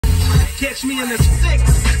Catch me in the six.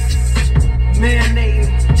 Man,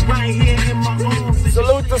 right here in my arms.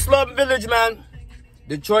 Salute to Slum Village, man.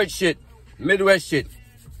 Detroit shit. Midwest shit.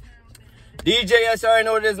 D.J.S, already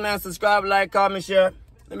know what it is, man. Subscribe, like, comment, share.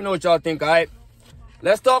 Let me know what y'all think, alright?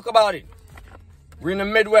 Let's talk about it. We're in the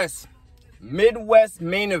Midwest. Midwest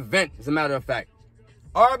main event, as a matter of fact.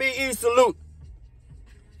 RBE salute.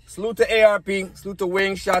 Salute to ARP. Salute to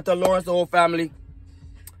Wing. Shout out to Lawrence, the whole family.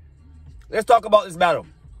 Let's talk about this battle.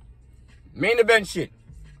 Main event shit.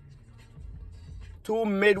 Two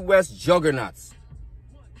Midwest juggernauts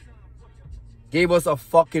gave us a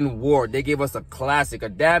fucking war. They gave us a classic, a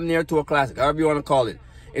damn near to a classic, however you want to call it.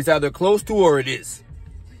 It's either close to or it is.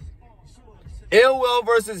 Ill Will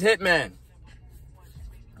versus Hitman.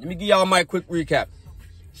 Let me give y'all my quick recap.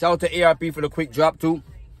 Shout out to ARP for the quick drop too.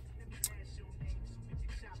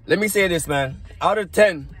 Let me say this, man. Out of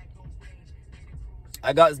 10,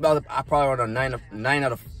 I got this battle probably on a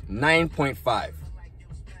 9.5.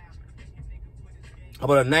 How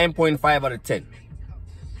about a 9.5 out of 10?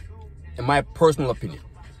 In my personal opinion.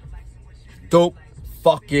 Dope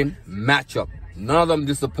fucking matchup. None of them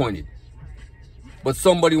disappointed. But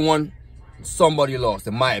somebody won, somebody lost,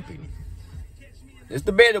 in my opinion. It's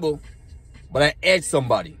debatable, but I edged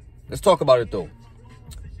somebody. Let's talk about it though.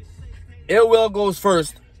 Ill Will goes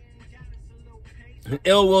first. And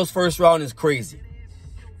Ill Will's first round is crazy.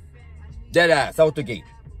 Dead ass, out the gate.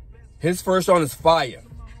 His first round is fire.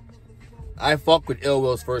 I fuck with Ill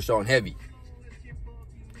Will's first round heavy.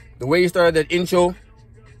 The way he started that intro,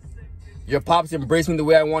 your pops embraced me the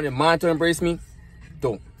way I wanted mine to embrace me.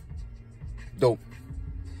 Dope. Dope.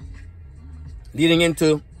 Leading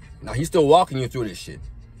into, now he's still walking you through this shit.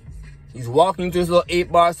 He's walking you through this little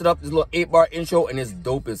 8-bar setup, this little 8-bar intro, and it's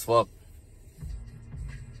dope as fuck.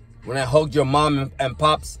 When I hugged your mom and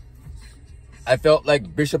pops, I felt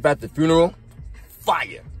like Bishop at the funeral.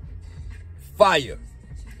 Fire. Fire.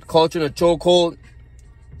 Culture in a chokehold.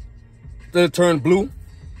 Still turned blue.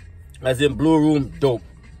 As in Blue Room, dope.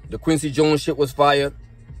 The Quincy Jones shit was fire.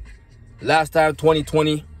 Last time,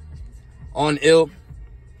 2020, on Ill.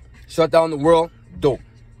 Shut down the world, dope.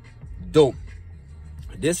 Dope.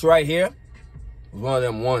 This right here was one of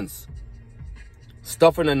them ones.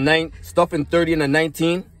 Stuffing 30 and a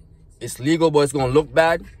 19. It's legal, but it's gonna look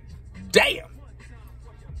bad. Damn.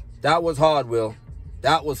 That was hard, Will.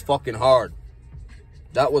 That was fucking hard.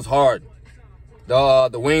 That was hard.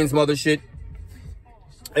 The Wayne's mother shit.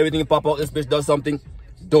 Everything pop out, this bitch does something.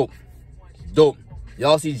 Dope. Dope.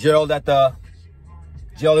 Y'all see Gerald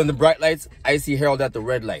in the bright lights. I see Harold at the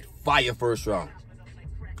red light. Fire first round.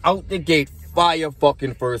 Out the gate, fire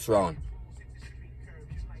fucking first round.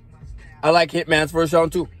 I like Hitman's first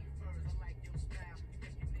round too.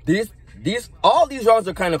 All these rounds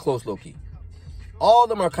are kind of close, low-key. All of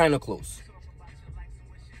them are kind of close.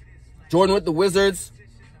 Jordan with the Wizards,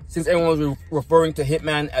 since everyone was referring to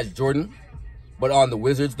Hitman as Jordan, but on the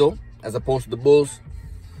Wizards though, as opposed to the Bulls.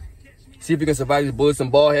 See if you can survive these bullets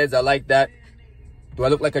and ball heads. I like that. Do I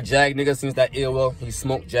look like a Jag nigga since that Ill Will? He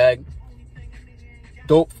smoked Jag.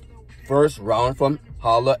 Dope first round from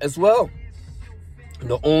Holla as well.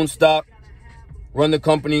 The own stock, run the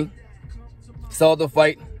company, sell the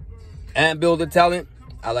fight, and build the talent.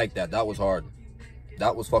 I like that. That was hard.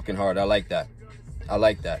 That was fucking hard. I like that. I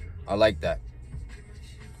like that. I like that.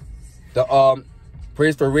 The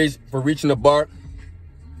praise for reaching the bar.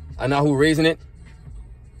 I know who raising it.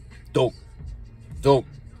 Dope. Dope.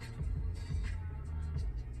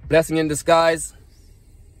 Blessing in disguise.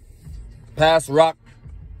 Pass rock.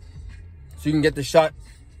 So you can get the shot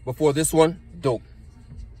before this one. Dope.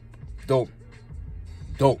 Dope.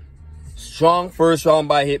 Dope. Strong first round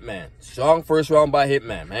by Hitman. Strong first round by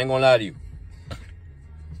Hitman. I ain't gonna lie to you.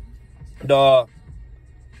 The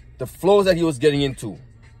flows that he was getting into.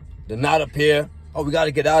 The not up here. Oh, we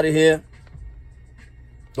gotta get out of here.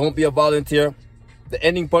 Don't be a volunteer. The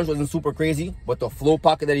ending punch wasn't super crazy, but the flow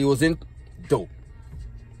pocket that he was in, dope.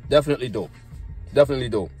 Definitely dope. Definitely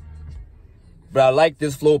dope. But I like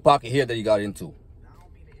this flow pocket here that he got into.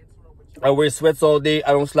 I wear sweats all day.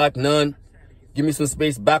 I don't slack none. Give me some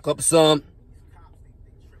space, back up some.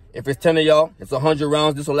 If it's 10 of y'all, it's 100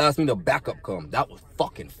 rounds. This will last me to backup come. That was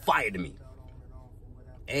fucking fire to me.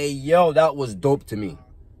 Hey, yo, that was dope to me.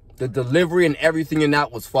 The delivery and everything in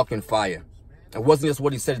that was fucking fire. It wasn't just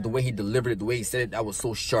what he said, the way he delivered it, the way he said it, that was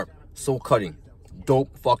so sharp, so cutting.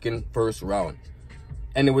 Dope fucking first round.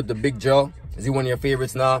 Ending with the big jaw. Is he one of your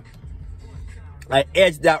favorites now? I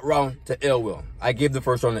edged that round to Ill Will. I gave the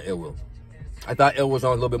first round to Ill Will. I thought Ill was a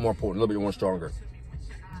little bit more potent, a little bit more stronger.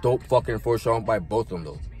 Dope fucking first round by both of them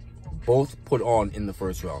though. Both put on in the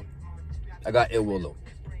first round. I got Ill Will though.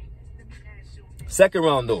 Second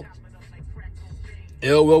round though.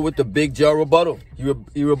 Ill Will with the Big Gerald rebuttal. He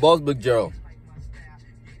rebuttals Big Gerald.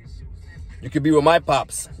 You could be with my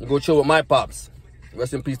pops. You go chill with my pops.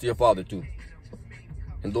 Rest in peace to your father, too.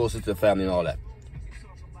 And those to the family and all that.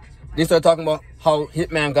 Then he started talking about how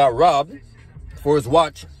Hitman got robbed for his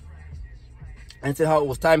watch. And said how it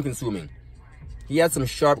was time consuming. He had some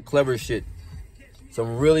sharp, clever shit.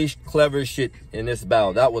 Some really clever shit in this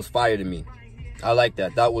battle. That was fire to me. I like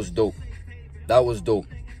that. That was dope. That was dope.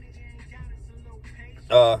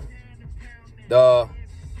 The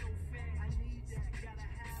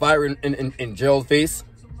fire in Gerald's face.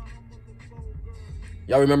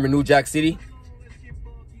 Y'all remember New Jack City?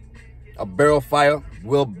 A barrel fire,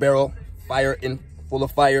 wheelbarrow fire full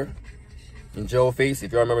of fire in Gerald's face.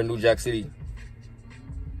 If y'all remember New Jack City,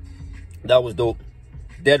 that was dope.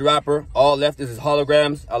 Dead rapper, all left is his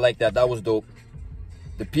holograms. I like that. That was dope.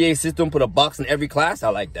 The PA system put a box in every class. I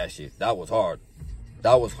like that shit. That was hard.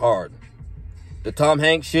 That was hard. The Tom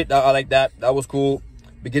Hanks shit, I like that. That was cool.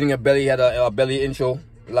 Beginning of Belly had a Belly intro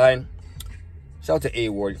line. Shout out to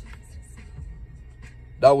A-Ward.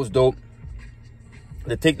 That was dope.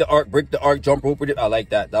 The take the arc, break the arc, jump rope with it. I like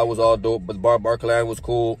that. That was all dope. But Bar Barcaland was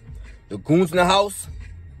cool. The goons in the house.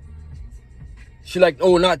 She like,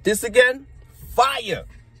 oh, not this again? Fire.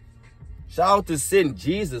 Shout out to Sin.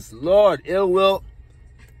 Jesus, Lord, Ill Will.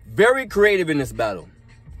 Very creative in this battle.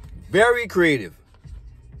 Very creative.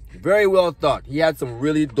 Very well thought. He had some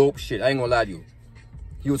really dope shit. I ain't gonna lie to you.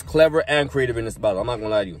 He was clever and creative in this battle. I'm not gonna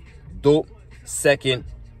lie to you. Dope second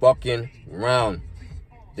fucking round.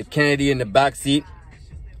 The Kennedy in the back seat.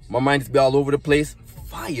 My mind just be all over the place.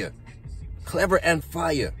 Fire. Clever and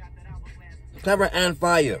fire. Clever and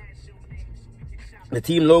fire. The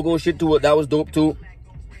team logo shit to it. That was dope too.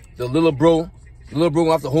 The little bro. Little bro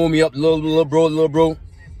gonna have to hold me up. Little bro.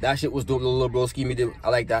 That shit was dope. Little bro scheme me did. I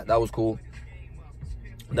like that. That was cool.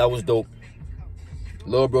 That was dope.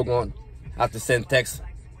 Little bro gonna have to send text.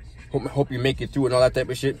 Hope you make it through and all that type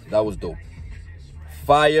of shit. That was dope.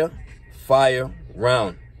 Fire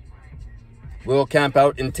round. Will camp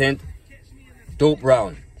out intent. Dope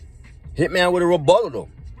round. Hitman with a rebuttal though.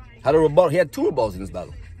 Had a rebuttal. He had 2 rebuttals in this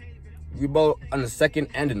battle. Rebuttal on the second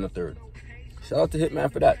and in the third. Shout out to Hitman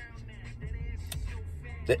for that.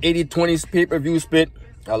 The 80-20 pay-per-view spit.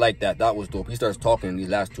 I like that. That was dope. He starts talking in these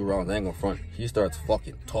last 2 rounds. I ain't gonna front. He starts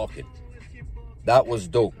fucking talking. That was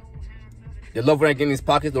dope. They love when I get in these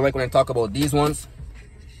pockets. They like when I talk about these ones.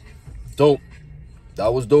 Dope.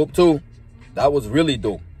 That was dope too. That was really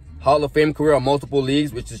dope. Hall of Fame career on multiple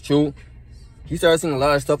leagues, which is true. He started seeing a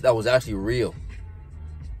lot of stuff that was actually real.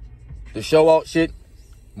 The show out shit,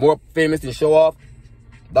 more famous than show off.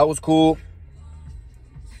 That was cool.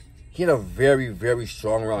 He had a very, very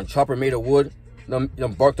strong round. Chopper made of wood. Them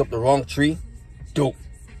barked up the wrong tree. Dope.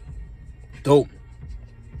 Dope.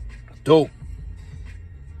 Dope.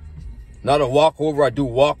 Not a walkover. I do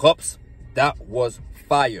walk-ups. That was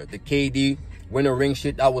fire. The KD winner ring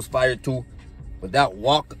shit, that was fire too. But that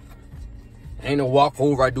walk, ain't a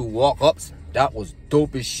walkover. I do walk-ups. That was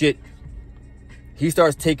dope as shit. He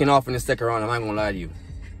starts taking off in the second round. I'm not gonna lie to you.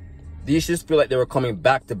 These shits feel like they were coming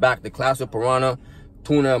back to back. The class of Piranha,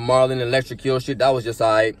 Tuna, Marlin, Electric Hill shit, that was just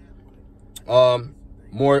alright.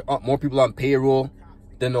 More people on payroll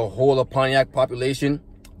than the whole of Pontiac population.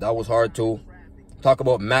 That was hard too. Talk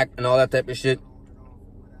about Mac and all that type of shit.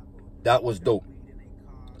 That was dope.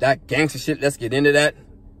 That gangster shit, let's get into that.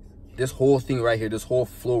 This whole thing right here, this whole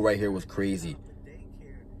flow right here was crazy.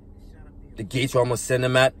 The gates where I'm gonna send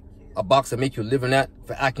them at. A box to make you live in that.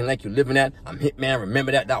 For acting like you live in that. I'm Hitman,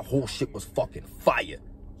 remember that? That whole shit was fucking fire.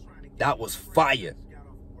 That was fire.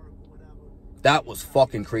 That was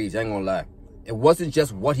fucking crazy, I ain't gonna lie. It wasn't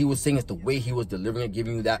just what he was saying, it's the way he was delivering it,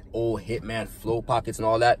 giving you that old Hitman flow pockets and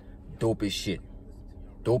all that. Dope as shit.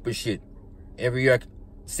 Dope as shit. Every year,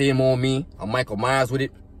 same old me. I'm Michael Myers with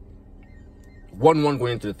it. 1-1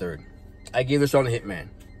 going into the third. I gave this round to Hitman.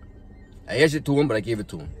 I edged it to him, but I gave it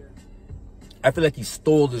to him. I feel like he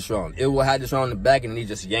stole this round. It had this round in the bag, and then he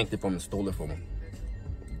just yanked it from him and stole it from him.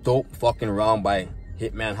 Dope fucking round by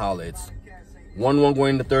Hitman Holl'a. It's 1-1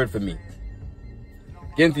 going into the third for me.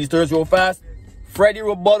 Getting these thirds real fast. Freddy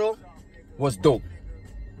rebuttal was dope.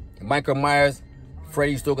 Michael Myers,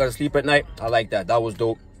 Freddy still got to sleep at night. I like that. That was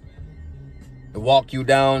dope. The walk you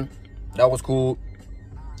down, that was cool.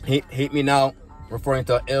 Hate me now, referring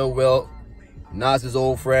to Ill Will, Nas's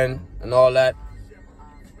old friend, and all that.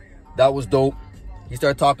 That was dope. He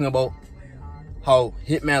started talking about how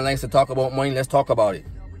Hitman likes to talk about money. Let's talk about it.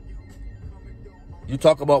 You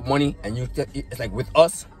talk about money, and it's like with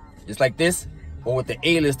us, it's like this, or with the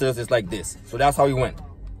A-listers, it's like this. So that's how he went.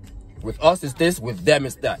 With us, it's this. With them,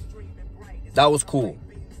 it's that. That was cool.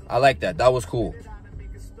 I like that. That was cool.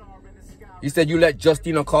 He said you let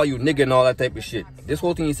Justina call you nigga and all that type of shit. This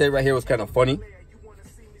whole thing he said right here was kind of funny.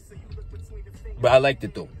 But I liked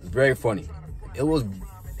it though. It's very funny. It was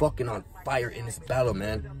fucking on fire in this battle,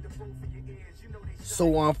 man.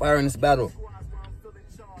 So on fire in this battle.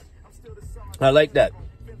 I like that.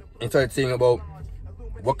 And started saying about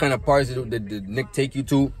what kind of parties did Nick take you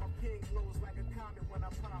to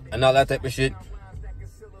and all that type of shit.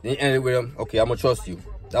 Then he ended with him, okay, I'm gonna trust you.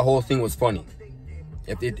 That whole thing was funny.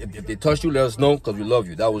 If they touch you, let us know, because we love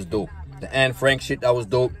you. That was dope. The Anne Frank shit, that was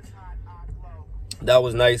dope. That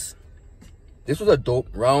was nice. This was a dope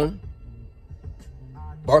round.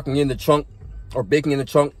 Barking in the trunk, or baking in the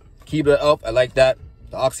trunk. Keep it up, I like that.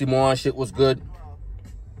 The oxymoron shit was good.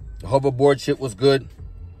 The hoverboard shit was good.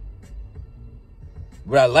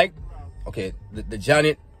 What I liked, okay, the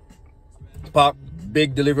Janet Pop,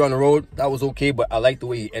 big delivery on the road, that was okay, but I like the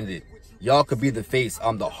way he ended it. Y'all could be the face,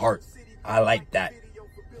 I'm the heart. I like that.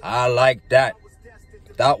 I like that.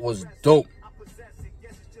 That was dope.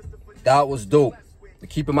 That was dope. The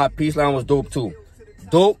keeping my peace line was dope too.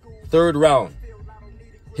 Dope, third round.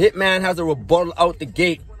 Hitman has a rebuttal out the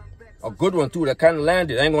gate. A good one too, that kind of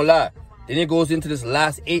landed, I ain't gonna lie. Then it goes into this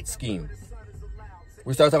last 8 scheme.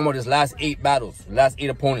 We start talking about his last 8 battles, last 8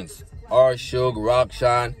 opponents. R. Suge,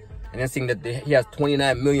 Rockshan, and then seeing that he has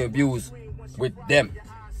 29 million views with them.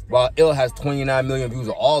 While Ill has 29 million views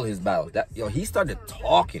of all his battles. That, yo, he started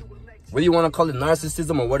talking. Whether you want to call it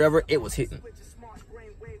narcissism or whatever, it was hitting.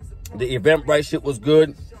 The Eventbrite shit was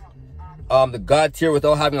good. The God tier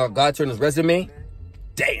without having a God tier in his resume.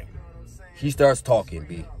 Damn. He starts talking,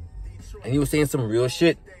 B. And he was saying some real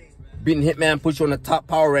shit. Beating Hitman puts you on the top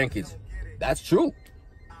power rankings. That's true.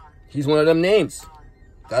 He's one of them names.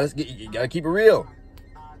 You gotta keep it real.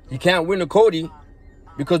 He can't win the Cody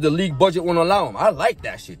because the league budget won't allow him. I like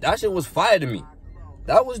that shit. That shit was fire to me.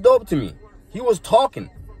 That was dope to me. He was talking.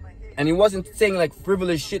 And he wasn't saying like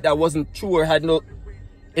frivolous shit that wasn't true or had no...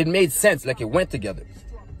 It made sense, like it went together.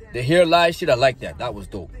 The hair lies shit, I like that. That was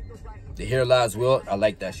dope. The hair lies will, I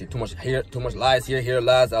like that shit. Too much lies here, hair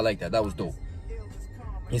lies, I like that. That was dope.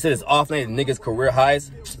 He said his off night niggas career highs.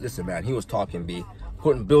 Listen, man, he was talking, B.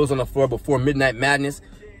 Putting bills on the floor before Midnight Madness.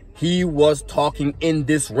 He was talking in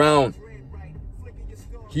this round.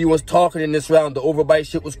 He was talking in this round. The overbite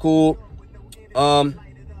shit was cool. The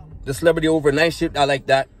celebrity overnight shit, I like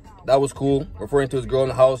that. That was cool. Referring to his girl in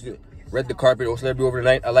the house, red the carpet, or celebrity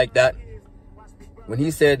overnight, I like that. When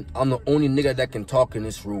he said, I'm the only nigga that can talk in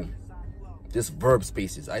this room. This verb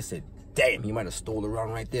spaces. I said, damn, he might have stole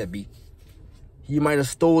around right there, B. He might have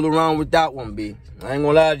stole around with that one, B. I ain't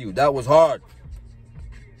gonna lie to you. That was hard.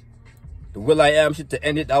 The Will.I.Am shit to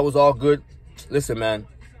end it, that was all good. Listen, man.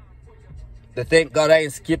 The thank God I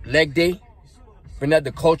ain't skipped leg day. Been at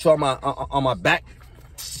the culture on my back.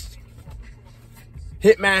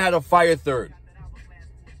 Hitman had a fire third.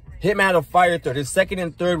 Hitman had a fire third. His second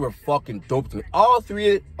and third were fucking dope to me. All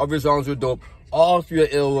 3 of his rounds were dope. All 3 of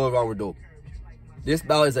Ill Will rounds were dope. This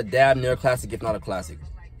battle is a damn near classic, if not a classic.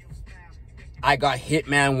 I got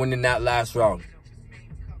Hitman winning that last round.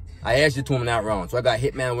 I edged it to him in that round. So I got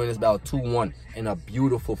Hitman winning this battle 2-1 in a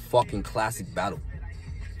beautiful fucking classic battle.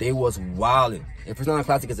 They was wilding. If it's not a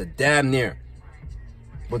classic, it's a damn near.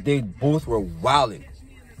 But they both were wilding.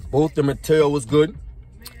 Both the material was good.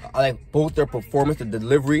 I like both their performance, the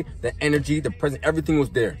delivery, the energy, the presence, everything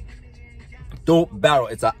was there. Dope battle.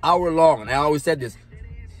 It's an hour long. And I always said this.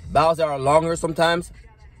 Battles that are longer sometimes,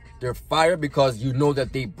 they're fire because you know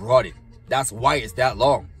that they brought it. That's why it's that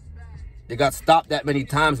long. They got stopped that many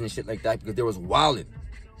times and shit like that because there was wilding.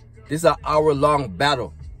 This is an hour-long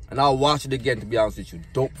battle. And I'll watch it again, to be honest with you.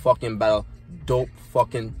 Dope fucking battle. Dope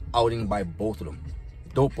fucking outing by both of them.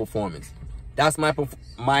 Dope performance. That's my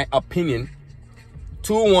opinion.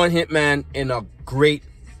 2-1 Hitman in a great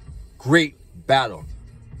battle.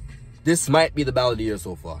 This might be the battle of the year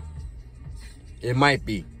so far. It might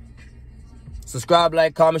be. Subscribe,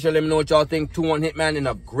 like, comment, share, let me know what y'all think. 2-1 Hitman in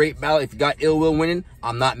a great battle. If you got Ill Will winning,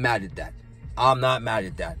 I'm not mad at that. I'm not mad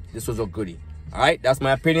at that. This was a goodie. All right, that's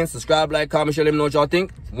my opinion. Subscribe, like, comment, share, let me know what y'all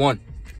think. 1.